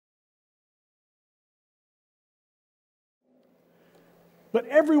But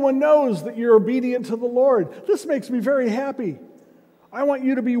everyone knows that you're obedient to the Lord. This makes me very happy. I want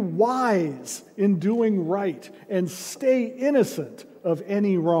you to be wise in doing right and stay innocent of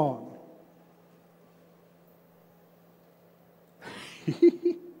any wrong.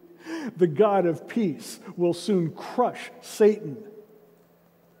 The God of peace will soon crush Satan.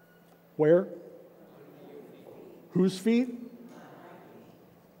 Where? Whose feet?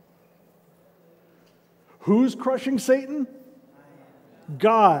 Who's crushing Satan?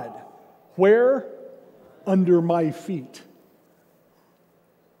 God. Where? Under my feet.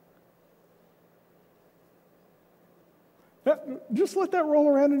 Just let that roll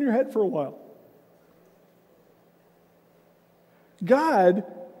around in your head for a while. God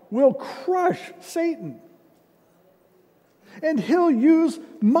will crush Satan. And he'll use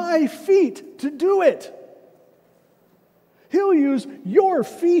my feet to do it. He'll use your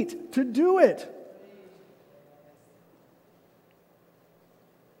feet to do it.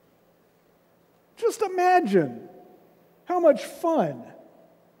 Just imagine how much fun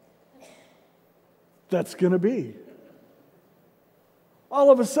that's going to be. All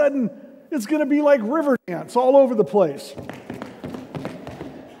of a sudden, it's going to be like Riverdance all over the place.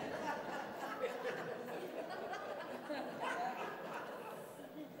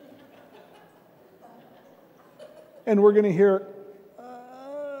 And we're going to hear,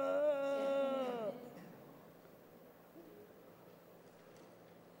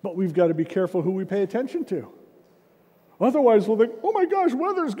 But we've got to be careful who we pay attention to. Otherwise, we'll think, oh my gosh,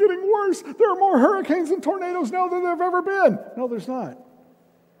 weather's getting worse. There are more hurricanes and tornadoes now than there have ever been. No, there's not.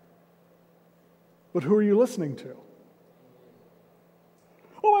 But who are you listening to?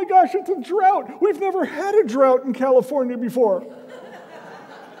 Oh my gosh, it's a drought. We've never had a drought in California before.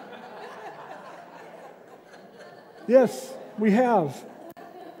 Yes, we have.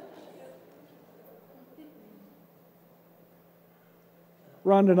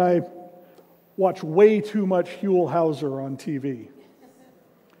 Rhonda and I watch way too much Huell Hauser on TV.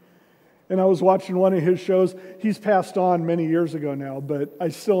 And I was watching one of his shows. He's passed on many years ago now, but I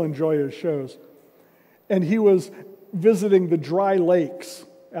still enjoy his shows. And he was visiting the dry lakes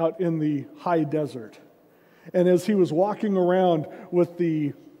out in the high desert. And as he was walking around with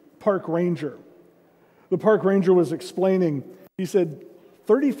the park ranger was explaining, he said,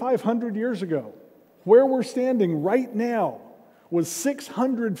 3,500 years ago, where we're standing right now was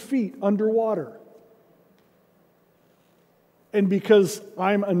 600 feet underwater. And because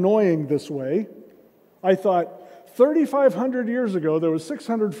I'm annoying this way, I thought, 3,500 years ago, there was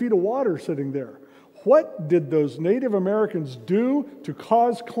 600 feet of water sitting there. What did those Native Americans do to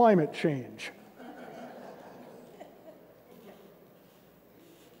cause climate change?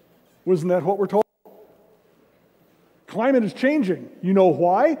 Wasn't that what we're told? Climate is changing. You know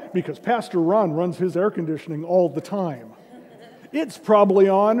why? Because Pastor Ron runs his air conditioning all the time. It's probably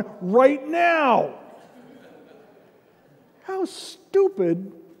on right now. How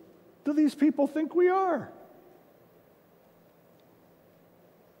stupid do these people think we are?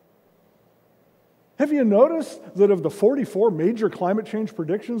 Have you noticed that of the 44 major climate change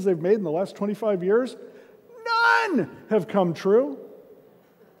predictions they've made in the last 25 years, none have come true?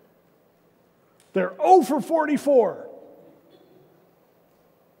 They're 0 for 44.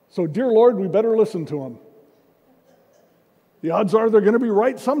 So, dear Lord, we better listen to them. The odds are they're going to be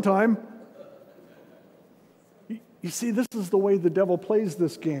right sometime. You see, this is the way the devil plays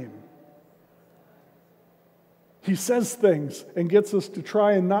this game. He says things and gets us to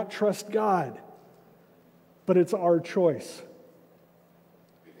try and not trust God. But it's our choice.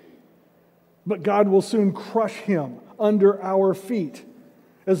 But God will soon crush him under our feet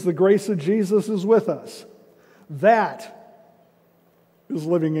as the grace of Jesus is with us. That is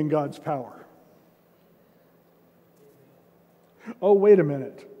living in God's power. Oh, wait a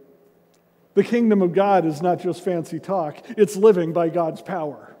minute. The kingdom of God is not just fancy talk. It's living by God's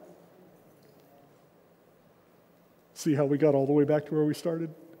power. See how we got all the way back to where we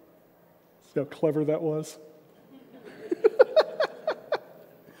started? See how clever that was?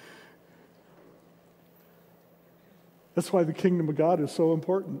 That's why the kingdom of God is so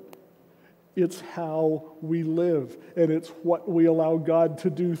important. It's how we live, and it's what we allow God to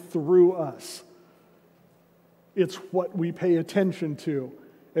do through us. It's what we pay attention to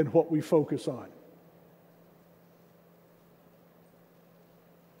and what we focus on.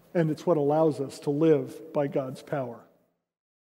 And it's what allows us to live by God's power.